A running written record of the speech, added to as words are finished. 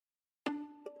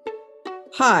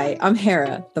Hi, I'm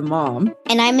Hera, the mom.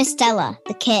 And I'm Estella,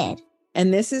 the kid.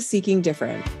 And this is Seeking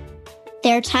Different.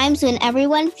 There are times when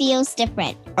everyone feels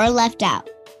different or left out.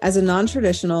 As a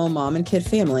non-traditional mom and kid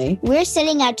family, we're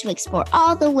setting out to explore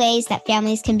all the ways that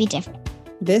families can be different.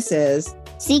 This is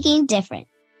Seeking Different.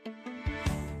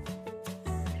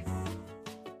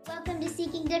 Welcome to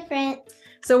Seeking Different.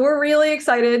 So we're really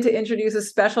excited to introduce a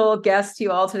special guest to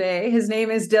you all today. His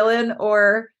name is Dylan,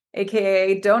 or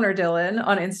AKA Donor Dylan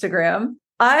on Instagram.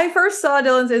 I first saw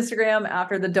Dylan's Instagram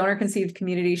after the donor conceived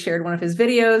community shared one of his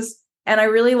videos. And I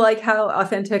really like how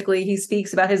authentically he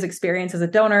speaks about his experience as a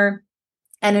donor.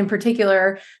 And in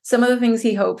particular, some of the things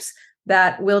he hopes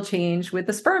that will change with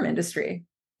the sperm industry.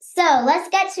 So let's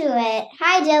get to it.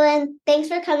 Hi, Dylan. Thanks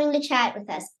for coming to chat with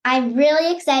us. I'm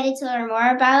really excited to learn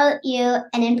more about you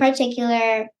and in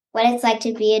particular, what it's like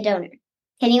to be a donor.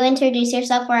 Can you introduce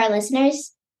yourself for our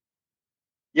listeners?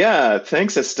 Yeah,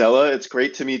 thanks, Estella. It's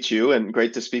great to meet you and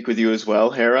great to speak with you as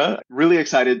well, Hera. Really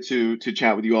excited to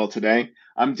chat with you all today.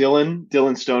 I'm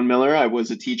Dylan Stone Miller. I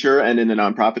was a teacher and in the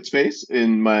nonprofit space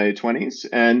in my 20s,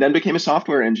 and then became a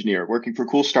software engineer working for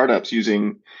cool startups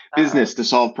using business to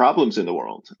solve problems in the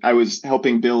world. I was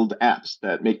helping build apps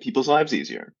that make people's lives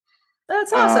easier.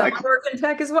 That's awesome. I work in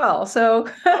tech as well. So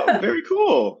very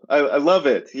cool. I love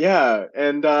it. Yeah.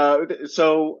 And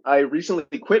so I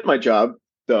recently quit my job,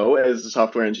 though, as a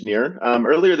software engineer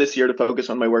earlier this year to focus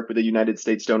on my work with the United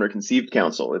States Donor Conceived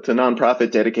Council. It's a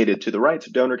nonprofit dedicated to the rights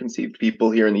of donor conceived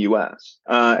people here in the U.S.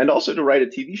 And also to write a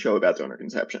TV show about donor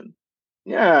conception.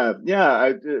 Yeah.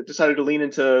 I decided to lean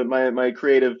into my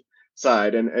creative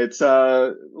side, and it's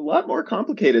a lot more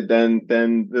complicated than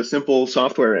the simple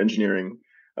software engineering,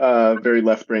 very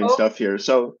left brain stuff here.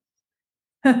 So.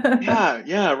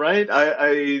 Yeah, right.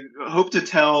 I hope to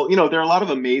tell, there are a lot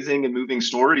of amazing and moving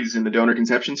stories in the donor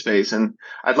conception space, and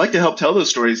I'd like to help tell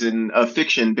those stories in a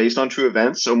fiction based on true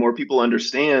events so more people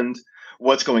understand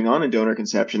what's going on in donor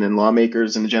conception, and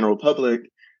lawmakers and the general public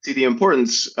see the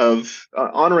importance of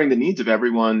honoring the needs of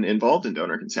everyone involved in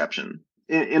donor conception.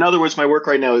 In other words, my work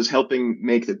right now is helping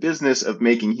make the business of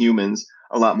making humans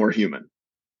a lot more human.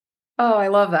 Oh, I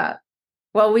love that.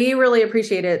 Well, we really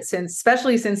appreciate it,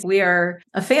 especially since we are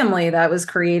a family that was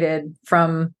created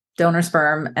from donor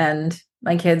sperm, and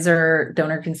my kids are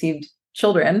donor conceived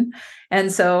children.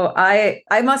 And so I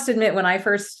must admit, when I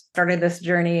first started this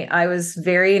journey, I was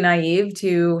very naive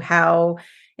to how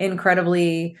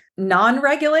incredibly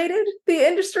non-regulated the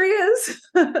industry is.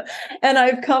 And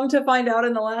I've come to find out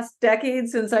in the last decade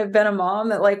since I've been a mom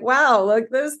that wow,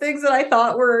 those things that I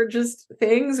thought were just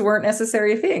things weren't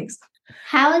necessary things.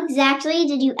 How exactly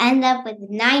did you end up with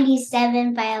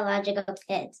 97 biological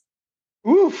kids?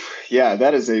 Oof, yeah,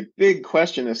 that is a big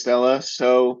question, Estella.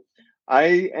 So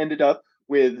I ended up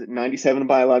with 97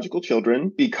 biological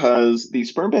children because the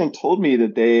sperm bank told me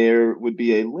that there would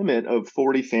be a limit of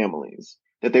 40 families,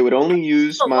 that they would only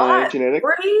use my genetic.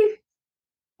 40?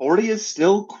 40 is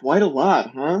still quite a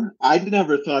lot, huh? I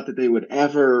never thought that they would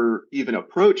ever even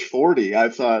approach 40. I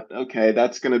thought, okay,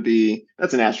 that's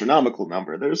an astronomical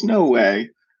number. There's no way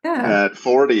that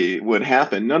 40 would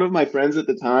happen. None of my friends at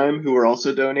the time who were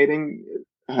also donating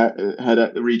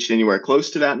had reached anywhere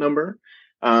close to that number.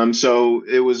 So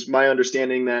it was my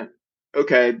understanding that,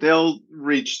 okay, they'll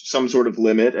reach some sort of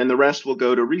limit and the rest will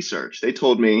go to research. They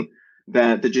told me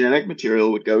that the genetic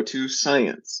material would go to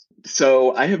science.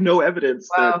 So I have no evidence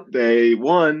that they,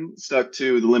 stuck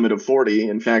to the limit of 40.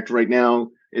 In fact, right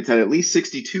now, it's at least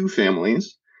 62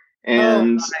 families.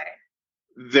 And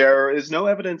there is no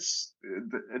evidence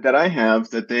that I have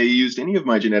that they used any of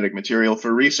my genetic material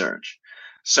for research.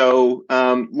 So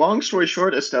long story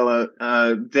short, Estella,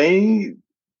 they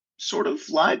sort of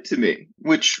lied to me,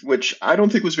 which I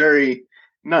don't think was very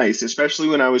nice, especially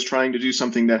when I was trying to do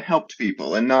something that helped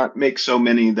people and not make so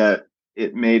many that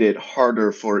it made it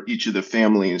harder for each of the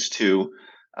families to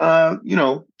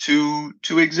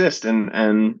exist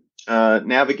and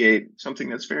navigate something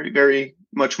that's very, very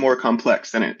much more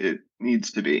complex than it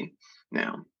needs to be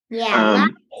now. Yeah,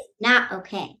 not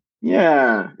okay.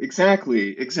 Yeah,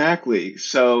 exactly.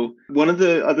 So one of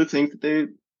the other things that they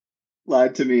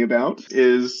lied to me about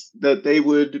is that they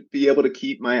would be able to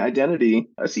keep my identity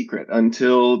a secret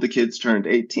until the kids turned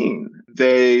 18.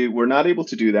 They were not able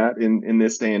to do that in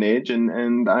this day and age. And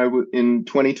in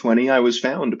 2020, I was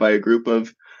found by a group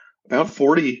of about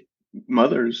 40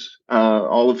 mothers,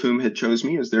 all of whom had chose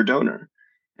me as their donor.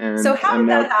 And so how did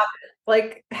that happen?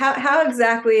 How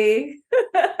exactly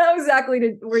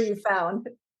were you found?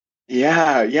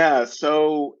 Yeah.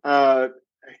 So,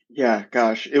 yeah,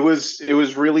 gosh, it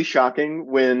was really shocking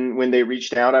when they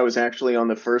reached out. I was actually on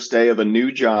the first day of a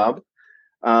new job.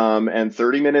 And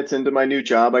 30 minutes into my new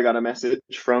job, I got a message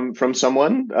from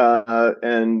someone,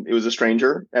 and it was a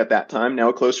stranger at that time, now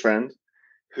a close friend,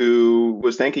 who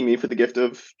was thanking me for the gift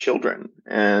of children.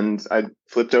 And I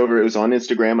flipped over, it was on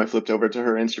Instagram. I flipped over to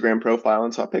her Instagram profile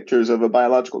and saw pictures of a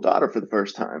biological daughter for the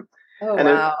first time. Oh, And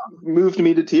it wow. moved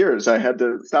me to tears. I had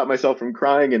to stop myself from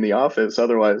crying in the office.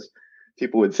 Otherwise,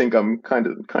 people would think I'm kind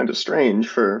of strange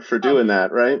for Oh, doing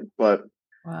that, right? But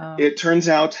wow. it turns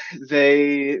out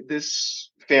this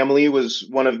family was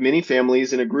one of many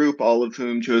families in a group, all of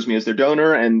whom chose me as their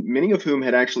donor, and many of whom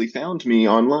had actually found me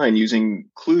online using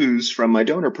clues from my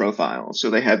donor profile. So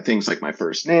they had things like my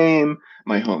first name,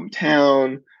 my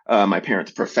hometown, my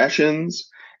parents' professions.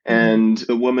 Mhm. And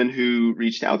the woman who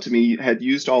reached out to me had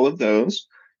used all of those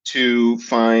to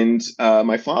find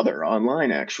my father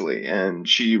online, actually. And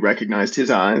she recognized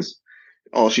his eyes.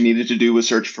 All she needed to do was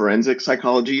search forensic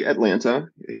psychology Atlanta,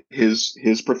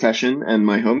 his profession, and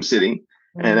my home city.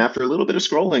 And Mm. after a little bit of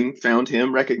scrolling, found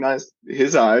him, recognized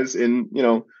his eyes in,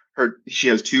 her. She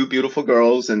has two beautiful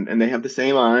girls, and they have the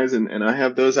same eyes, and I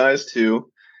have those eyes too.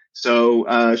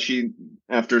 So she,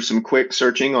 after some quick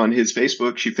searching on his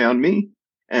Facebook, she found me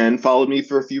and followed me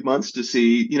for a few months to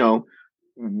see,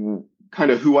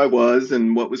 kind of who I was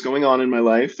and what was going on in my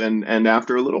life. And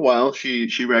after a little while,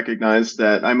 she recognized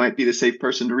that I might be the safe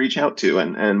person to reach out to,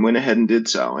 and went ahead and did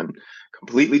so, and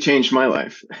completely changed my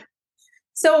life.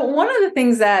 So one of the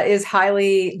things that is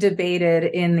highly debated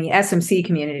in the SMC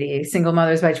community, single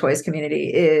mothers by choice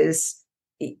community, is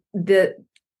the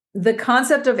the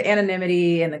concept of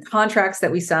anonymity and the contracts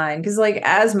that we sign. Because like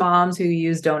as moms who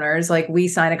use donors, like we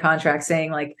sign a contract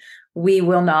saying like we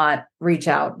will not reach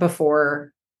out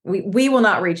before we will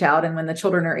not reach out. And when the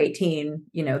children are 18,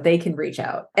 they can reach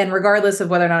out. And regardless of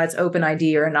whether or not it's open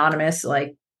ID or anonymous,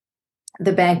 like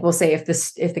the bank will say if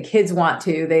the kids want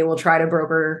to, they will try to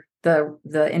broker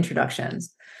the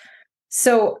introductions.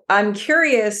 So I'm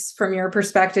curious from your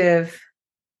perspective,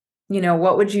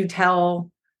 what would you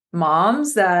tell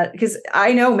moms that, because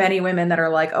I know many women that are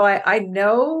like, oh, I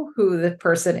know who the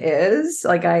person is.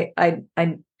 Like I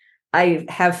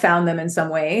have found them in some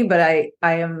way, but I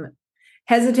am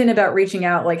hesitant about reaching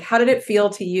out. Like, how did it feel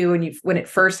to you when it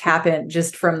first happened,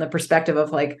 just from the perspective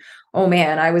of like, oh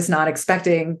man, I was not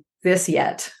expecting this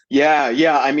yet.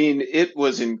 Yeah. I mean, it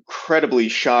was incredibly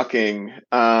shocking.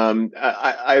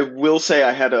 I will say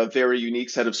I had a very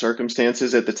unique set of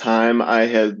circumstances at the time. I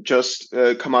had just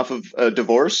come off of a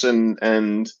divorce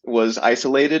and was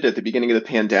isolated at the beginning of the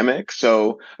pandemic.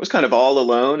 So I was kind of all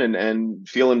alone and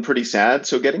feeling pretty sad.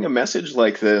 So getting a message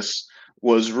like this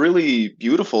was really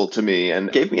beautiful to me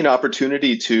and gave me an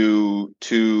opportunity to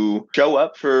show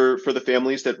up for the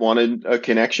families that wanted a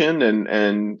connection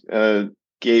and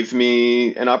gave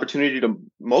me an opportunity to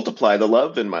multiply the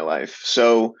love in my life.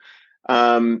 So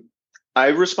um, I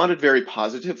responded very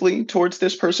positively towards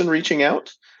this person reaching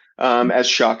out. As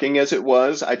shocking as it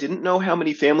was, I didn't know how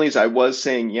many families I was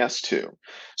saying yes to.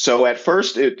 So at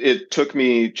first, it took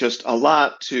me just a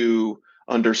lot to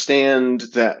understand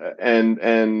that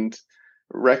and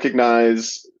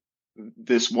recognize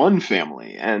this one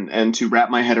family and to wrap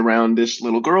my head around this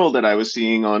little girl that I was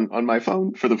seeing on my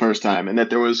phone for the first time, and that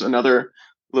there was another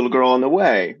little girl on the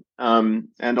way, and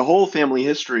a whole family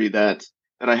history that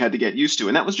I had to get used to,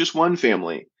 and that was just one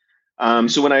family.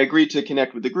 So when I agreed to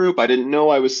connect with the group, I didn't know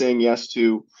I was saying yes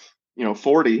to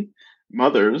 40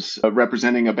 mothers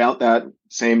representing about that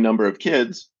same number of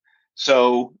kids.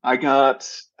 So I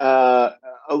got a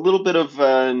little bit of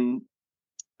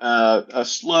a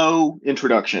slow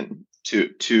introduction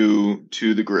to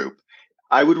the group.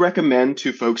 I would recommend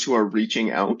to folks who are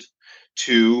reaching out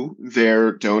to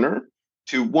their donor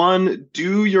to, one,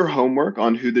 do your homework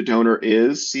on who the donor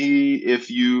is. See if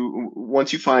you,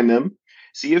 once you find them,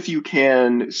 see if you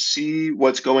can see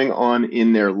what's going on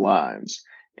in their lives.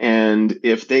 And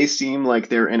if they seem like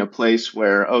they're in a place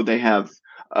where, oh, they have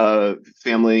a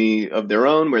family of their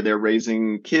own where they're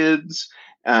raising kids,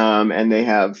 and they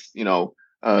have,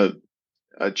 a,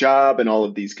 a job and all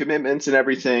of these commitments and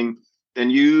everything, then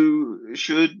you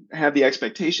should have the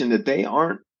expectation that they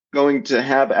aren't going to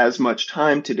have as much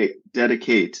time to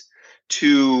dedicate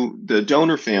to the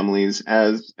donor families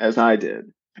as I did.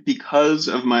 Because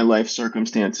of my life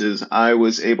circumstances, I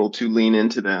was able to lean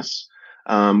into this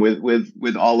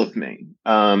with all of me.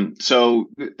 So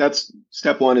that's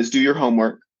step one: is do your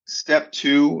homework. Step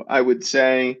two, I would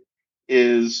say,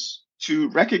 is to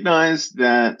recognize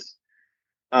that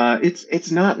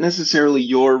it's not necessarily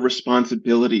your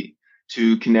responsibility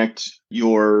to connect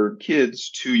your kids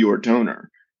to your donor.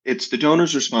 It's the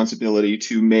donor's responsibility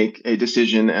to make a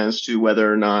decision as to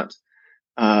whether or not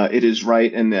it is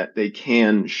right and that they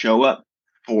can show up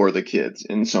for the kids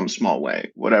in some small way,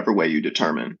 whatever way you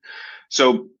determine.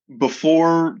 So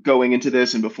before going into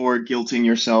this and before guilting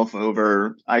yourself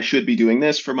over, I should be doing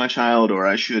this for my child, or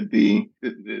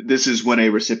this is what a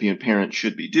recipient parent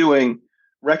should be doing,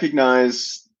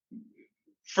 recognize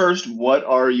first, what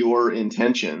are your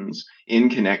intentions in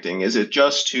connecting? Is it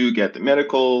just to get the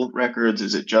medical records?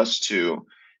 Is it just to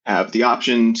have the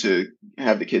option to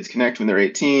have the kids connect when they're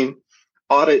 18?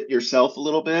 Audit yourself a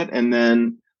little bit and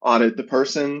then audit the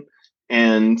person.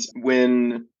 And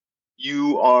when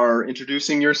you are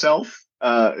introducing yourself,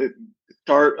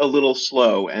 start a little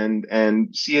slow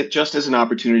and see it just as an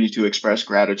opportunity to express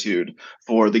gratitude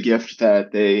for the gift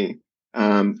that they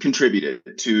contributed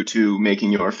to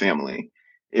making your family.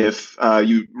 If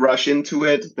you rush into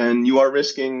it, then you are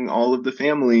risking all of the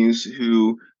families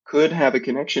who could have a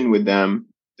connection with them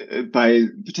by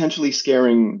potentially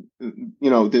scaring,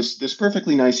 this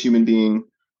perfectly nice human being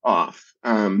off.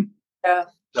 Yeah.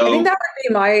 So I think that would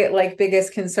be my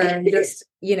biggest concern. Just,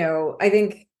 I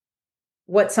think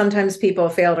what sometimes people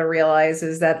fail to realize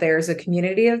is that there's a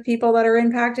community of people that are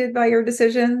impacted by your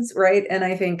decisions, right? And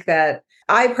I think that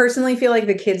I personally feel like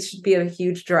the kids should be a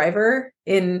huge driver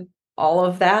in all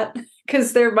of that,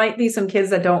 because there might be some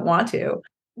kids that don't want to.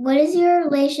 What is your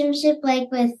relationship like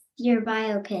with your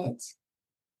bio kids?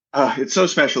 It's so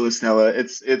special, Estella.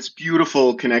 It's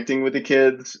beautiful connecting with the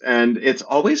kids, and it's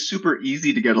always super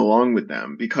easy to get along with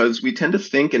them because we tend to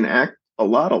think and act a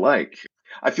lot alike.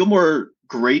 I feel more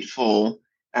grateful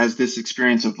as this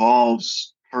experience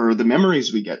evolves for the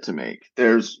memories we get to make.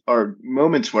 There's are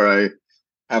moments where I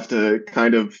have to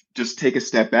kind of just take a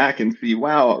step back and see,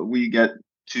 wow, we get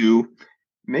to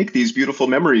make these beautiful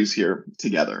memories here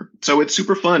together. So it's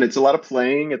super fun. It's a lot of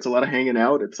playing. It's a lot of hanging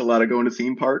out. It's a lot of going to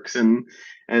theme parks and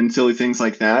silly things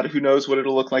like that. Who knows what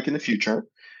it'll look like in the future?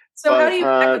 So how do you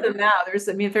connect with them now?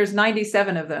 There's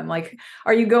 97 of them. Like,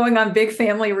 are you going on big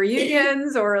family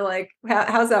reunions or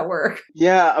how's that work?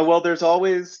 Yeah, well, there's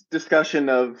always discussion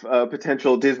of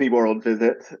potential Disney World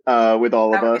visit with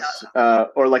all of us,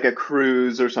 or like a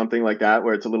cruise or something like that,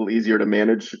 where it's a little easier to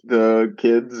manage the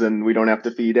kids and we don't have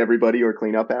to feed everybody or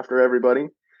clean up after everybody.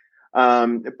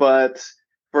 But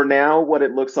for now, what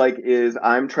it looks like is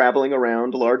I'm traveling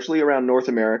around, largely around North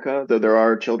America, though there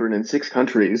are children in 6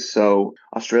 countries. So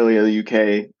Australia, the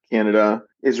UK, Canada,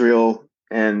 Israel,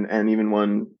 and even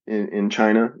one in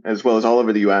China, as well as all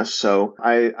over the US. So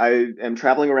I am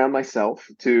traveling around myself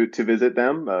to visit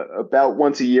them about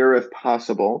once a year if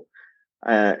possible.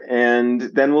 And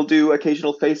then we'll do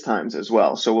occasional FaceTimes as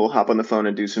well. So we'll hop on the phone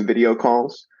and do some video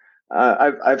calls.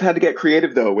 I've had to get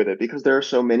creative though with it because there are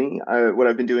so many. What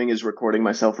I've been doing is recording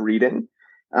myself reading.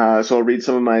 So I'll read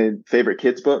some of my favorite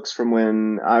kids' books from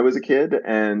when I was a kid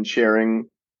and sharing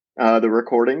the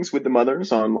recordings with the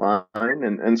mothers online.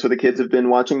 And so the kids have been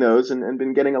watching those and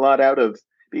been getting a lot out of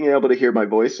being able to hear my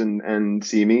voice and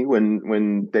see me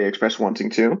when they express wanting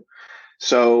to.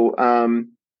 So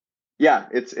yeah,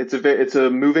 it's a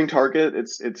moving target.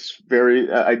 It's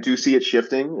very I do see it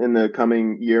shifting in the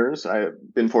coming years. I've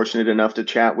been fortunate enough to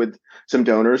chat with some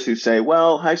donors who say,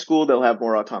 well, high school they'll have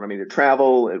more autonomy to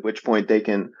travel, at which point they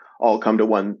can all come to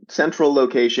one central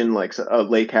location like a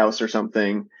lake house or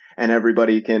something, and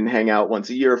everybody can hang out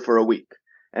once a year for a week.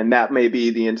 And that may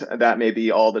be that may be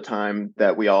all the time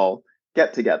that we all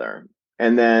get together.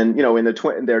 And then, in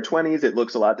their 20s, it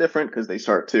looks a lot different because they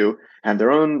start to have their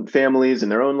own families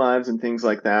and their own lives and things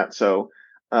like that. So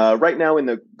right now in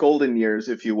the golden years,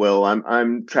 if you will,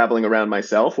 I'm traveling around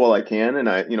myself while I can. And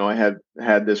I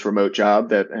had this remote job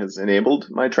that has enabled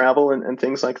my travel and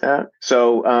things like that.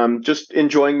 So just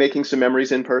enjoying making some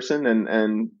memories in person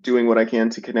and doing what I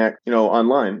can to connect,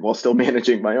 online while still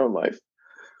managing my own life.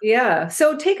 Yeah.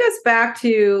 So take us back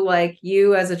to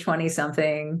you as a 20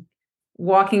 something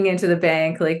walking into the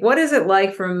bank. What is it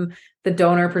like from the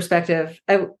donor perspective?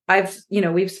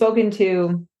 We've spoken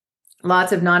to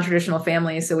lots of non-traditional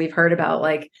families, so we've heard about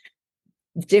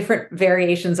different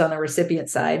variations on the recipient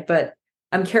side, but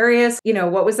I'm curious,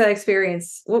 what was that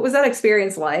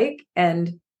experience like,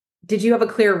 and did you have a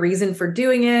clear reason for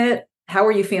doing it? How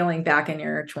were you feeling back in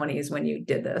your 20s when you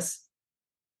did this?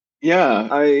 Yeah,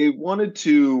 I wanted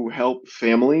to help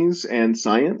families and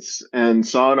science and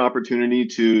saw an opportunity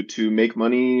to make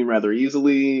money rather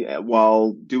easily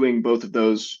while doing both of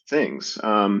those things.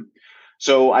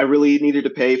 So I really needed to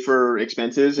pay for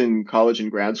expenses in college and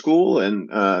grad school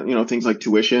and things like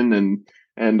tuition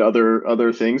and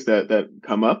other things that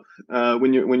come up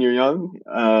when you're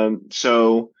young.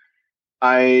 So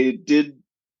I did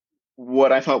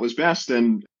what I thought was best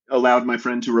and allowed my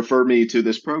friend to refer me to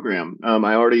this program.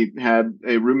 I already had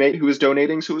a roommate who was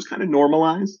donating, so it was kind of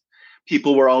normalized.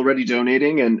 people were already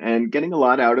donating and getting a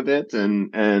lot out of it,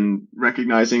 and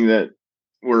recognizing that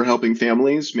we're helping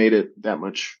families made it that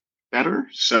much better.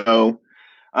 So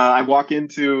I walk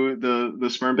into the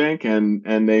sperm bank,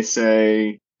 and they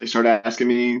start asking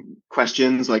me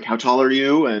questions like, how tall are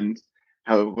you, and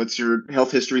what's your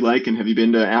health history like, and have you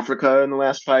been to Africa in the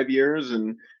last 5 years,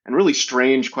 and really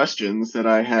strange questions that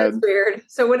I had. That's weird.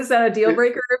 So what is that, a deal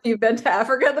breaker if you've been to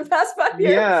Africa in the past 5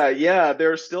 years? Yeah,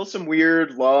 there are still some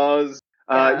weird laws.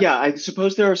 Yeah, I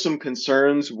suppose there are some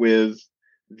concerns with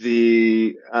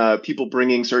the people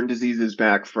bringing certain diseases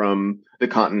back from the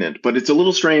continent, but it's a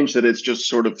little strange that it's just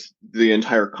sort of the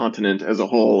entire continent as a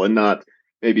whole, and not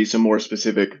maybe some more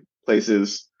specific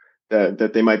places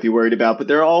that they might be worried about. But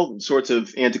there are all sorts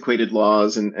of antiquated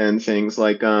laws and things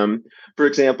like, for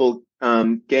example,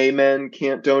 gay men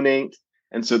can't donate.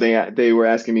 And so they were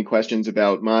asking me questions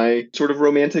about my sort of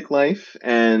romantic life,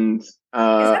 and Is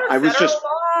that a I was federal just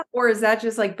law, or is that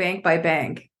just like bank by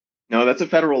bank? no, that's a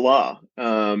federal law.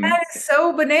 That is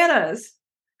so bananas.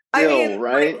 I mean,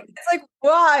 Right? like, it's like,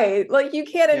 why? Like, you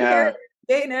can't Yeah, inherit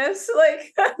gayness.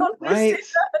 Like, I don't understand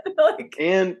right. that. Like,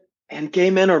 And gay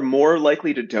men are more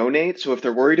likely to donate. So if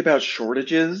they're worried about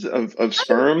shortages of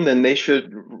sperm, then they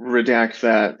should redact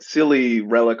that silly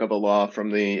relic of a law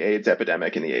from the AIDS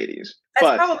epidemic in the 80s. that's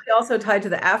But probably also tied to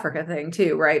the Africa thing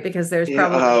too, right? Because there's yeah,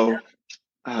 probably,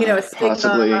 a stigma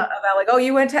possibly. about like, oh,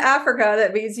 you went to Africa,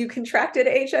 that means you contracted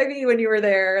HIV when you were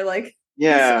there. Like, it's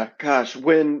Yeah, gosh,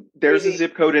 when there's a crazy.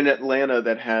 zip code in Atlanta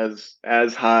that has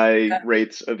as high Yeah,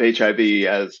 rates of HIV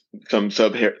as some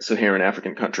sub-Saharan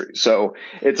African countries. So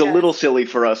it's a little yes, silly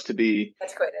for us to be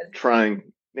antiquated. trying.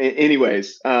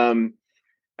 Anyways, and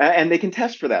they can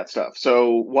test for that stuff.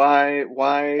 So why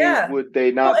Yeah. would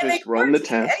they Well, not and they just run the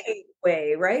quarantine test?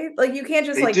 anyway, right? Like, you can't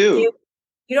just They like give, do.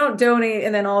 you don't donate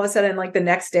and then all of a sudden, like the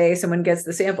next day, someone gets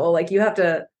the sample. Like, it has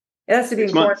to be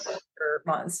Six in quarantine months. for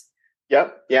months.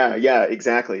 Yep. Yeah.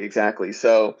 Exactly.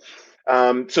 So,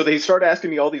 so they start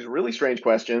asking me all these really strange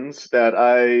questions that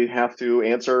I have to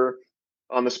answer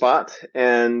on the spot,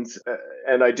 and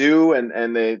I do,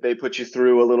 and they put you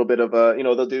through a little bit of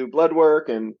they'll do blood work,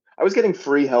 and I was getting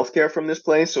free healthcare from this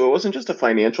place, so it wasn't just a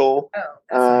financial Oh,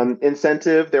 that's nice.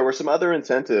 incentive. There were some other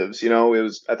incentives. I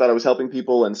thought I was helping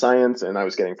people in science, and I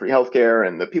was getting free healthcare,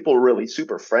 and the people were really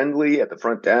super friendly at the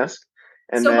front desk.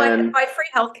 And So then by free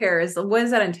healthcare is, what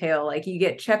does that entail? Like, you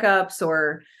get checkups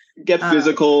or get uh,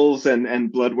 physicals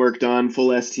and blood work done,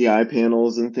 full STI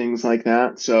panels and things like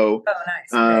that. So, oh,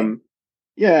 nice. Okay. um,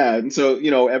 yeah, and so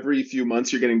every few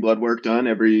months you're getting blood work done.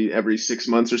 Every 6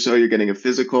 months or so you're getting a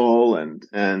physical, and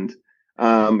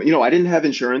I didn't have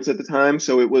insurance at the time,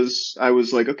 so I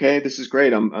was like, okay, this is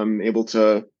great. I'm able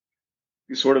to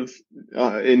sort of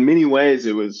in many ways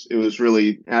it was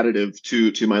really additive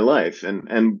to my life,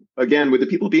 and again, with the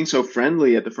people being so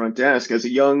friendly at the front desk as a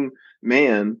young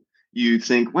man, you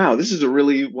think, wow, this is a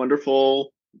really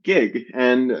wonderful gig.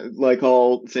 And like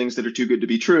all things that are too good to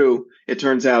be true, it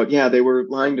turns out, yeah, they were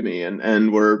lying to me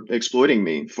and were exploiting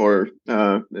me for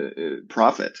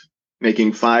profit,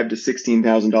 making $5,000 to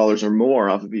 $16,000 or more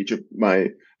off of each of my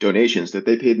donations that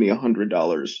they paid me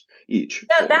 $100 each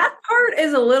Yeah, for. that part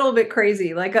is a little bit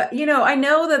crazy. Like, I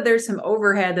know that there's some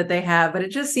overhead that they have, but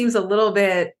it just seems a little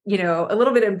bit, a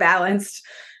little bit imbalanced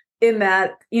in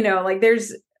that, like,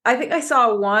 I think I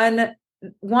saw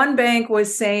one bank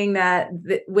was saying that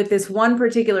with this one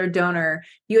particular donor,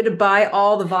 you had to buy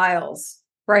all the vials,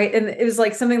 right? And it was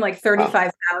like something like Wow.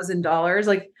 $35,000.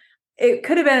 Like, it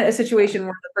could have been a situation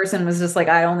where the person was just like,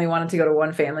 I only wanted to go to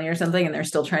one family or something, and they're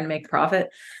still trying to make profit.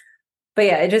 But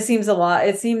yeah, it just seems a lot.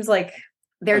 It seems like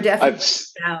they're I've definitely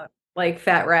out like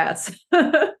fat rats.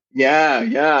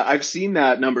 Yeah, I've seen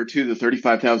that number too, the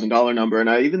 $35,000 number, and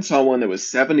I even saw one that was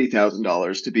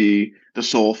 $70,000 to be the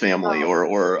sole family, Oh,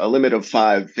 or a limit of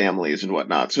 5 families and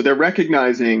whatnot. So they're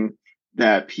recognizing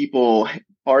that people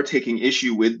are taking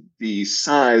issue with the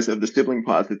size of the sibling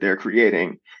pods that they're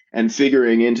creating, and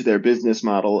figuring into their business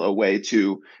model a way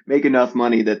to make enough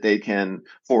money that they can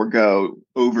forego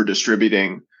over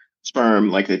distributing sperm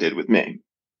like they did with me.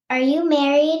 Are you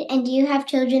married and do you have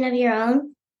children of your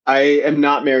own? I am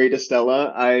not married to Stella.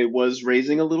 I was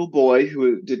raising a little boy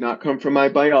who did not come from my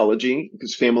biology,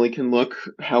 because family can look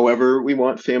however we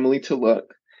want family to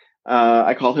look.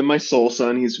 I call him my soul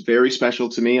son. He's very special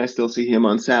to me. I still see him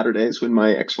on Saturdays when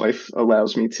my ex-wife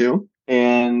allows me to.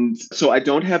 And so I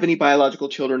don't have any biological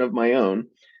children of my own.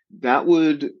 That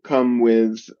would come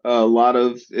with a lot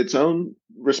of its own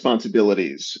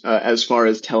responsibilities, as far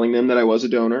as telling them that I was a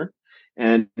donor,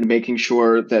 and making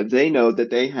sure that they know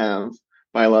that they have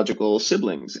biological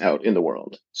siblings out in the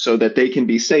world, so that they can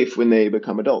be safe when they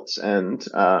become adults, and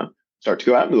start to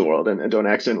go out into the world and don't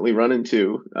accidentally run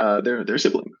into their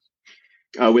siblings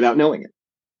without knowing it.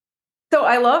 So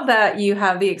I love that you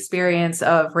have the experience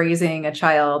of raising a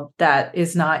child that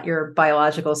is not your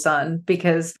biological son,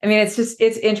 because I mean, it's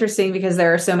interesting because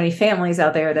there are so many families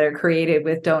out there that are created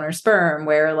with donor sperm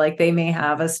where like they may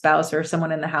have a spouse or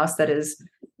someone in the house that is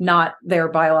not their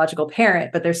biological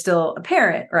parent, but they're still a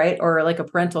parent, right? Or like a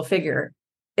parental figure.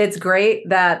 It's great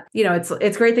that,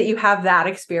 it's great that you have that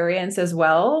experience as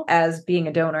well as being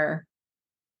a donor.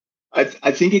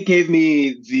 I think it gave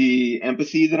me the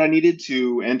empathy that I needed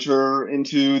to enter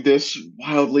into this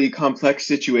wildly complex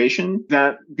situation.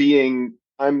 That being,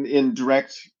 I'm in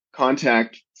direct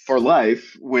contact for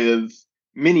life with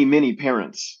many, many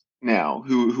parents now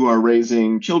who are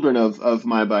raising children of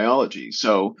my biology.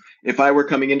 So if I were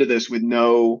coming into this with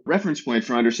no reference point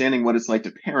for understanding what it's like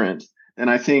to parent, then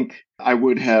I think I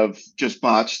would have just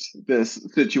botched this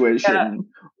situation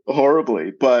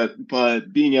horribly. But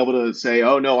being able to say,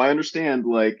 oh no, I understand,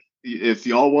 like if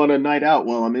y'all want a night out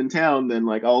while I'm in town, then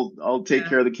like I'll take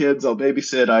care of the kids, I'll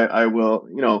babysit, I will,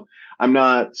 I'm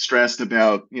not stressed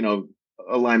about,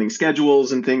 aligning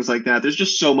schedules and things like that. There's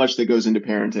just so much that goes into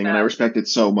parenting, and I respect it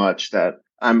so much that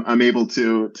I'm able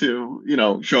to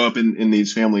show up in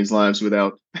these families' lives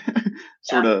without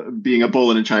sort of being a bull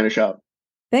in a china shop.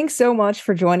 Thanks so much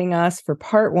for joining us for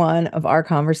part 1 of our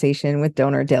conversation with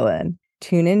donor Dylan.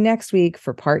 Tune in next week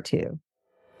for part 2.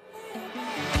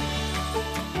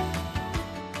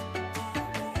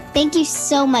 Thank you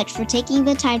so much for taking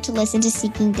the time to listen to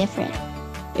Seeking Different.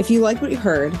 If you like what you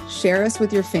heard, share us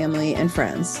with your family and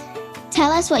friends.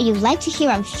 Tell us what you'd like to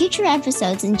hear on future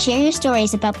episodes and share your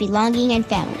stories about belonging and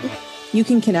family. You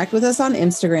can connect with us on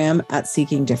Instagram at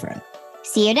Seeking Different.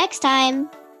 See you next time.